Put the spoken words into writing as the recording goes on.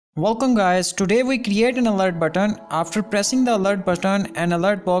Welcome guys, today we create an alert button. After pressing the alert button, an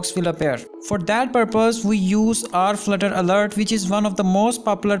alert box will appear. For that purpose, we use RFlutter Alert, which is one of the most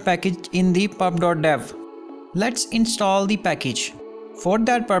popular package in the pub.dev. Let's install the package. For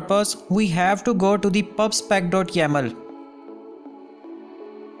that purpose, we have to go to the pubspec.yaml.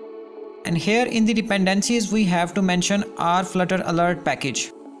 And here in the dependencies, we have to mention RFlutter Alert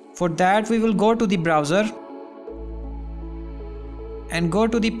package. For that, we will go to the browser and go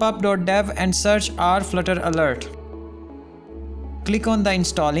to the pub.dev and search RFlutter Alert. Click on the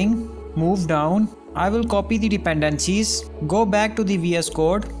installing, move down. I will copy the dependencies, go back to the VS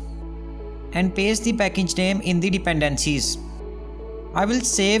Code and paste the package name in the dependencies. I will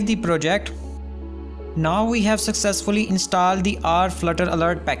save the project. Now we have successfully installed the RFlutter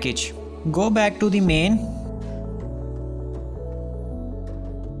Alert package. Go back to the main,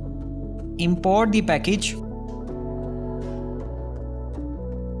 import the package.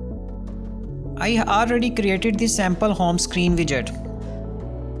 I already created the sample home screen widget.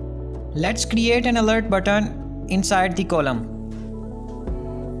 Let's create an alert button inside the column.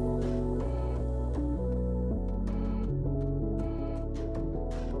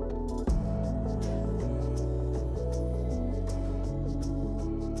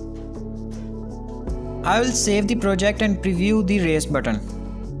 I will save the project and preview the raise button.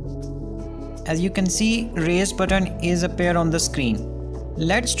 As you can see, raise button is appear on the screen.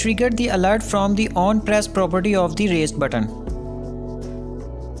 Let's trigger the alert from the onPress property of the raised button.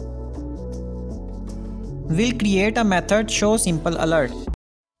 We'll create a method showSimpleAlert.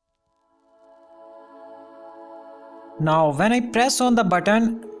 Now when I press on the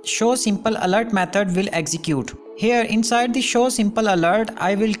button, showSimpleAlert method will execute. Here inside the showSimpleAlert,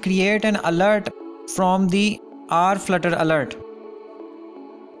 I will create an alert from the RFlutter Alert.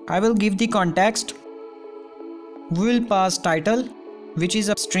 I will give the context. We will pass title, which is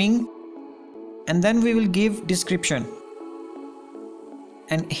a string, and then we will give description.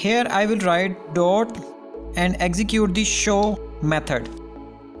 And here I will write dot and execute the show method.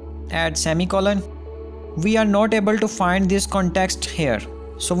 Add semicolon. We are not able to find this context here,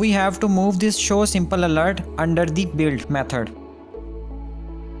 so we have to move this showSimpleAlert under the build method.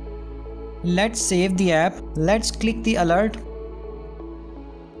 Let's save the app. Let's click the alert.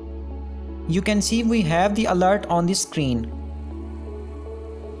 You can see we have the alert on the screen.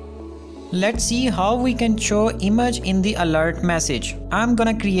 Let's see how we can show image in the alert message. I'm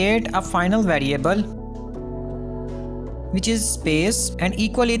gonna create a final variable, which is space, and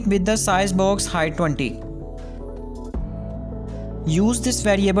equal it with the size box height 20. Use this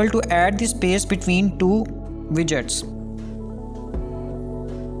variable to add the space between two widgets.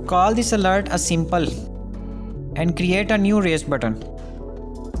 Call this alert a simple and create a new raise button.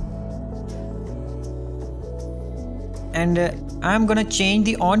 And I'm gonna change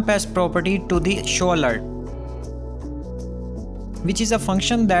the onPress property to the showAlert, which is a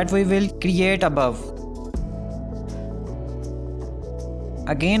function that we will create above.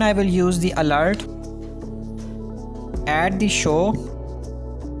 Again, I will use the alert, add the show,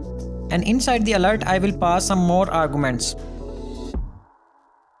 and inside the alert I will pass some more arguments.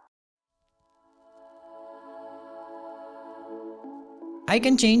 I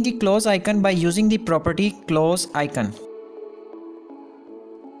can change the close icon by using the property close icon.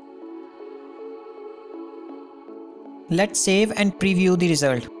 Let's save and preview the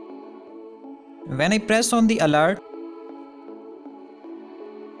result. When I press on the alert,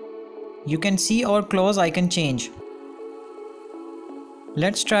 you can see our close icon change.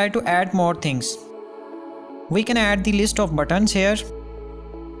 Let's try to add more things. We can add the list of buttons here,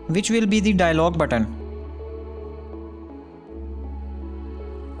 which will be the dialog button.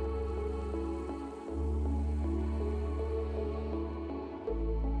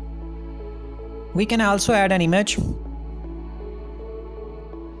 We can also add an image.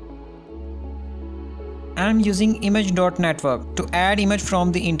 I'm using image.network to add image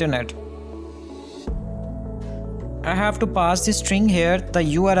from the internet. I have to pass the string here, the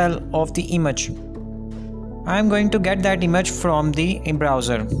URL of the image. I'm going to get that image from the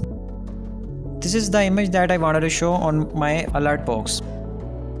browser. This is the image that I wanted to show on my alert box.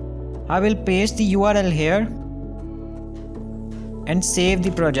 I will paste the URL here and save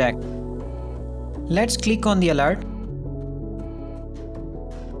the project. Let's click on the alert.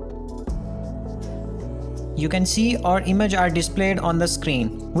 You can see our image are displayed on the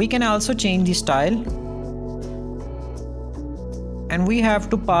screen. We can also change the style. And we have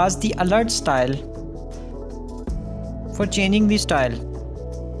to pass the alert style for changing the style.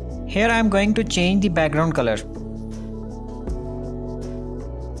 Here I am going to change the background color.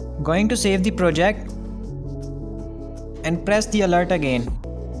 Going to save the project and press the alert again.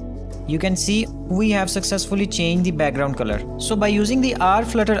 you can see we have successfully changed the background color. So by using the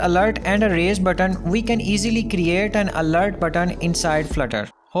RFlutter Alert and a raise button, we can easily create an alert button inside Flutter.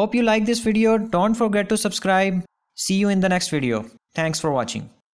 Hope you like this video. Don't forget to subscribe. See you in the next video. Thanks for watching.